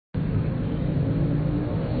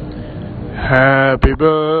Happy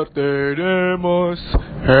birthday Demos,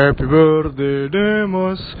 happy birthday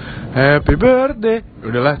Demos, happy birthday.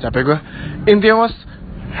 Udahlah, capek gue. Intinya Mos,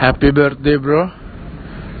 happy birthday bro.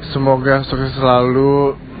 Semoga sukses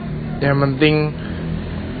selalu. Yang penting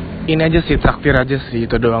ini aja sih, traktir aja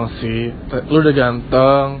sih, itu doang sih. Lu udah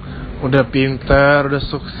ganteng, udah pinter, udah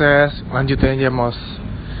sukses, lanjutin aja Mos.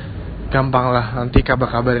 Gampang lah, nanti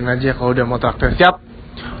kabarin aja kalau udah mau traktir. Siap?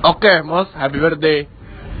 Oke Mos, happy birthday.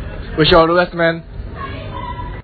 Wish you all the best man.